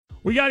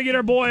We got to get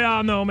our boy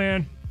on, though,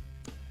 man.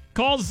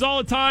 Calls us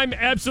all the time.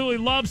 Absolutely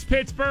loves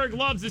Pittsburgh.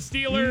 Loves the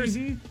Steelers.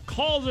 Mm-hmm.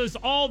 Calls us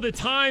all the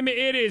time.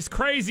 It is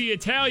Crazy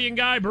Italian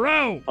Guy,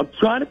 bro. I'm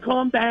trying to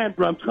calm down,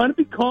 bro. I'm trying to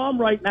be calm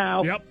right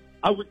now. Yep.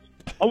 I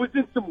was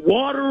in some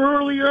water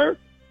earlier.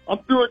 I'm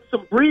doing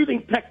some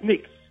breathing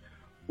techniques.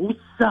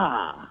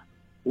 Woosah.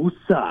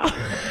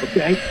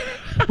 Okay?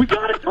 We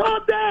got to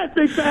calm down,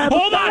 Big Bab.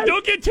 Hold on.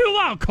 Don't get too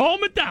loud.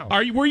 Calm it down.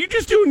 Were you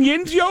just doing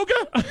Yin's yoga?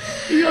 A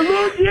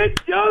little yin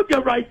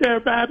yoga right there,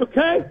 Bab,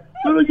 okay?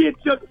 Little yin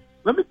yoga.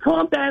 Let me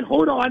calm down.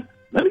 Hold on.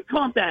 Let me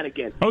calm down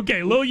again.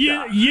 Okay, little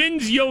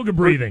Yin's yoga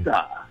breathing.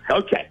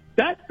 Okay,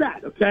 that's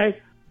that, okay?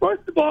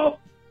 First of all,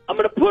 I'm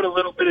going to put a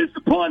little bit of this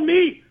upon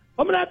me.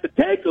 I'm going to have to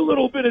take a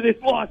little bit of this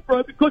loss,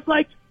 bro, because,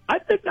 like, I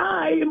think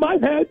in my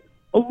head,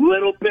 a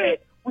little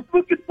bit was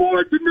looking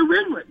forward to New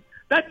England.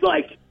 That's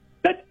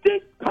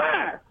big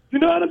power. You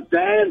know what I'm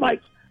saying?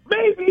 Like,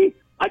 maybe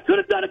I could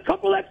have done a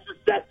couple extra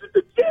sets at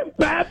the gym,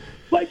 Bab.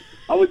 Like,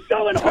 I was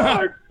going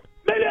hard.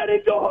 Maybe I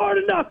didn't go hard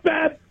enough,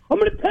 Bab. I'm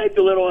going to take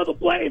a little of the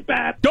blame,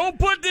 Bab. Don't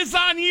put this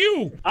on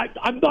you.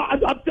 I'm going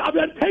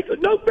to take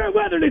no fair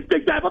weather in this,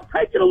 Big Bab. I'm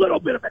taking a little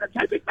bit of it,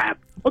 okay, Big Bab?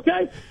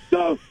 Okay?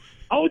 So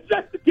I'll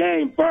adjust the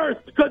game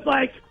first because,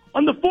 like,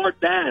 on the fourth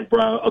down,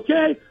 bro,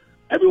 okay,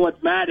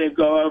 everyone's mad and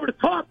go over the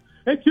top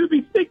and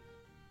QB sneak.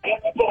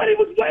 Everybody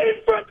was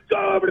waiting for him to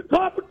go over the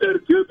top and do the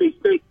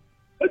QB sneak,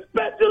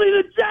 especially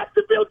the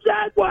Jacksonville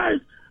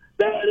Jaguars.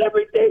 They had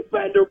every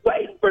defender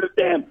waiting for the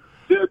damn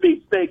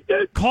QB sneak,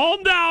 dude.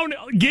 Calm down.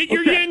 Get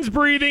your Yin's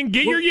breathing.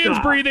 Get your Yin's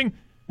breathing.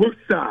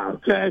 Woosah,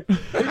 okay?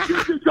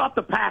 They dropped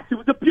the pass. It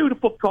was a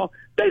beautiful call.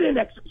 They didn't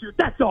execute.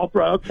 That's all,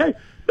 bro, okay?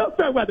 No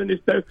fair weather in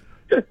this, dude.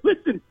 Just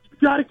listen, you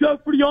got to go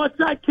for the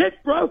onside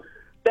kick, bro.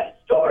 They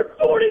scored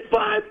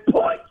 45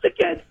 points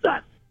against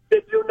us.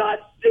 Did you not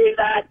see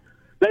that?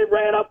 They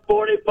ran up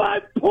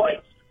 45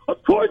 points.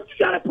 Of course, you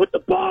got to put the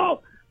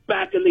ball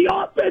back in the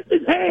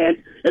offense's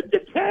hand if you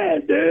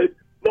can, dude.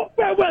 No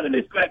fair weather in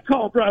this. Great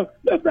call, bro.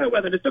 No fair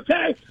weather in this,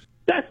 okay?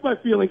 That's my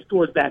feelings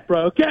towards that,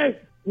 bro, okay?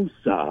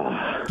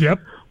 Woosah. Yep.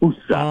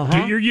 Woosah.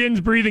 Get your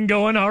Yin's breathing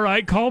going. All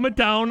right, calm it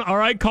down. All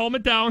right, calm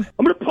it down.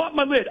 I'm going to pop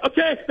my lid,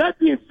 okay? That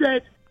being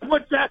said, I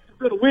want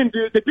Jacksonville to win,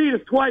 dude. They beat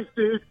us twice,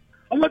 dude.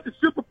 I want the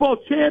Super Bowl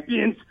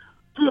champions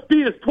to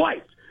beat us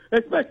twice.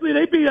 Especially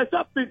they beat us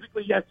up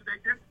physically yesterday,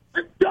 dude.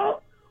 I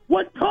don't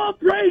want Tom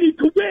Brady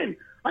to win.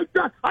 I'd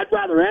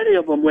rather any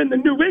of them win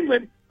than New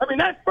England. I mean,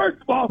 that's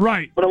first of all.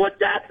 Right. But I want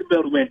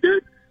Jacksonville to win,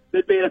 dude.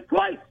 They beat us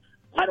twice.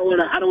 I don't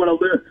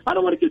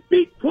want to get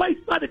beat twice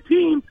by the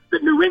team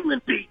that New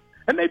England beat,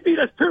 and they beat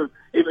us too,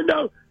 even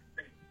though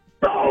they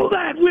stole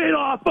that win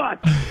off us.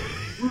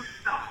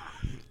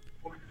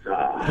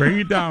 Bring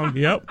it down.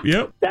 Yep.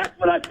 That's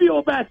what I feel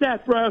about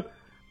that, bro.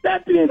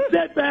 That being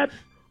said, Bab,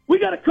 we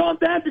got to calm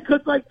down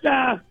because, like,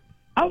 I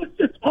was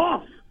just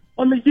off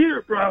on the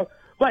year, bro.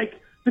 Like,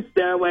 the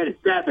Stairway to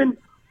Seven,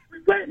 we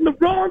went in the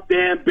wrong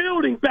damn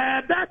building,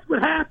 Bab. That's what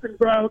happened,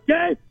 bro,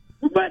 okay?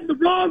 We went in the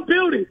wrong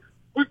building.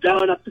 We're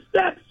going up the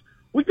steps.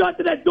 We got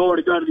to that door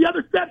to go to the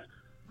other steps.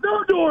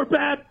 No door,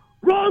 Bab.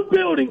 Wrong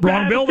building, Bab.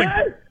 Wrong building.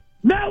 Okay?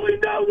 Now we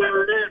know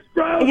where it is,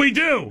 bro. We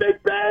do.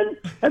 Big Ben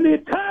and the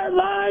entire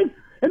line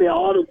and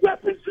all the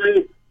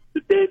weaponry.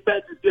 The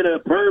defense is going to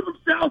improve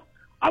himself.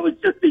 I was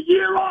just a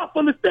year off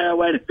on the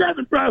Stairway to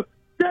Seven, bro.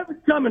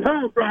 Seven's coming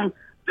home, bro.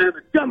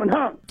 Seven's coming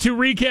home. To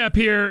recap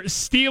here,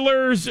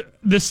 Steelers,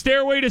 the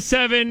Stairway to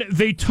Seven,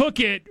 they took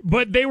it,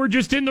 but they were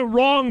just in the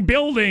wrong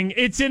building.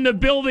 It's in the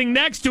building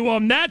next to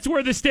them. That's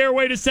where the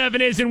Stairway to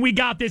Seven is, and we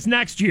got this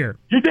next year.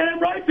 You're damn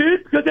right,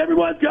 dude, because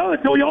everyone's going.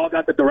 So we all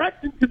got the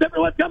directions because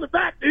everyone's coming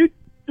back, dude.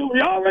 So we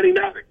already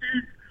know it,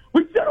 dude.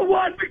 We should have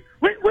won.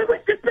 We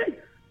should be.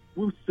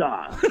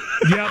 Woosah.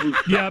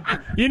 Yep.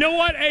 You know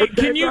what? Hey,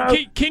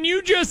 Okay, can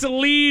you just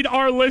lead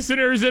our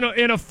listeners in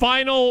a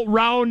final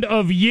round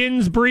of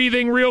Yin's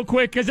breathing real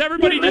quick? Because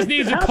everybody just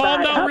needs to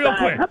calm down real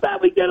quick. How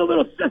about we get a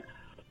little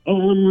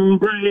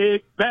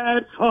break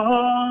that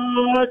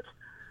heart,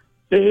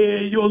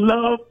 say you'll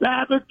love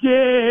Bab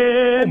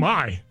again. Oh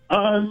my!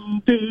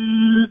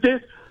 Undo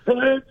this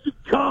hurt you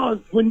cause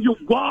when you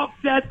walk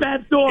that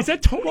bad door. Is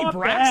that Tony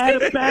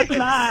Braxton? Bad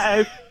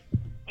life.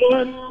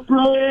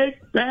 Unbreak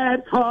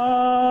that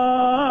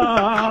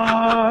heart.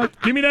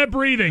 Give me that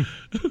breathing.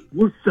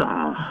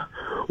 Woosah.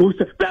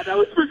 That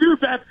was for you,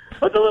 Bab.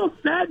 That's a little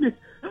sadness.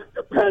 That's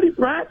the Tony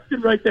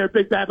Braxton right there,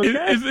 Big Bab.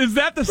 Okay? Is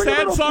that the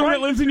sad song that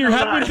lives in your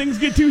head when things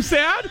get too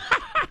sad?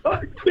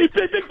 Big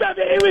Bab,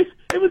 it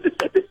was a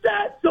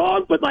sad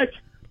song, but like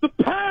the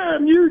power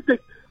of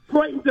music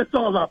brightens us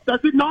all up,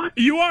 does it not?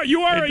 You are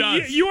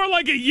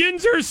like a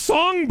Yinzer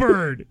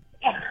songbird.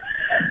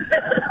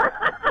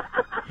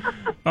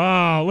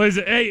 Oh,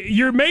 listen, hey,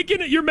 you're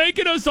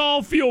making us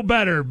all feel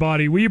better,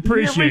 buddy. We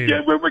appreciate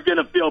it. We're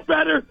gonna feel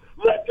better.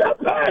 Lift your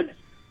pens,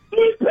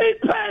 3-P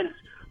pens,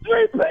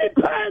 3-P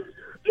pens,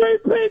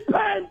 3-P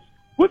pens.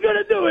 We're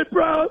gonna do it,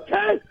 bro.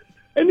 Okay?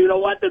 And you know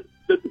what?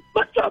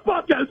 Let's go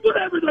Buckeyes.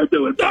 Whatever they're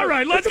doing. Bro. All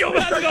right, let's go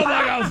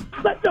Buckeyes.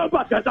 Let's go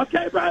Buckeyes.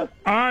 Okay, bro.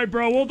 All right,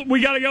 bro. We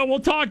gotta go. We'll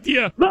talk to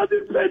you. Love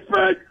you,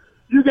 Pittsburgh.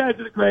 You guys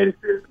are the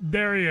greatest, dude.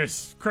 There he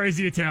is.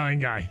 Crazy Italian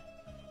guy.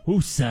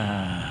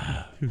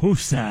 Husa.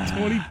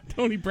 Husa.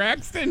 Tony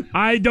Braxton.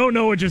 I don't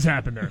know what just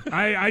happened there.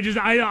 I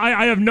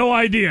have no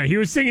idea. He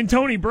was singing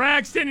Tony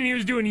Braxton and he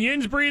was doing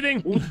yins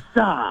breathing.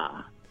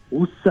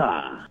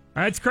 Usa.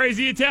 That's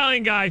Crazy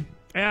Italian guy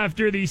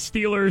after the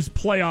Steelers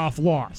playoff loss.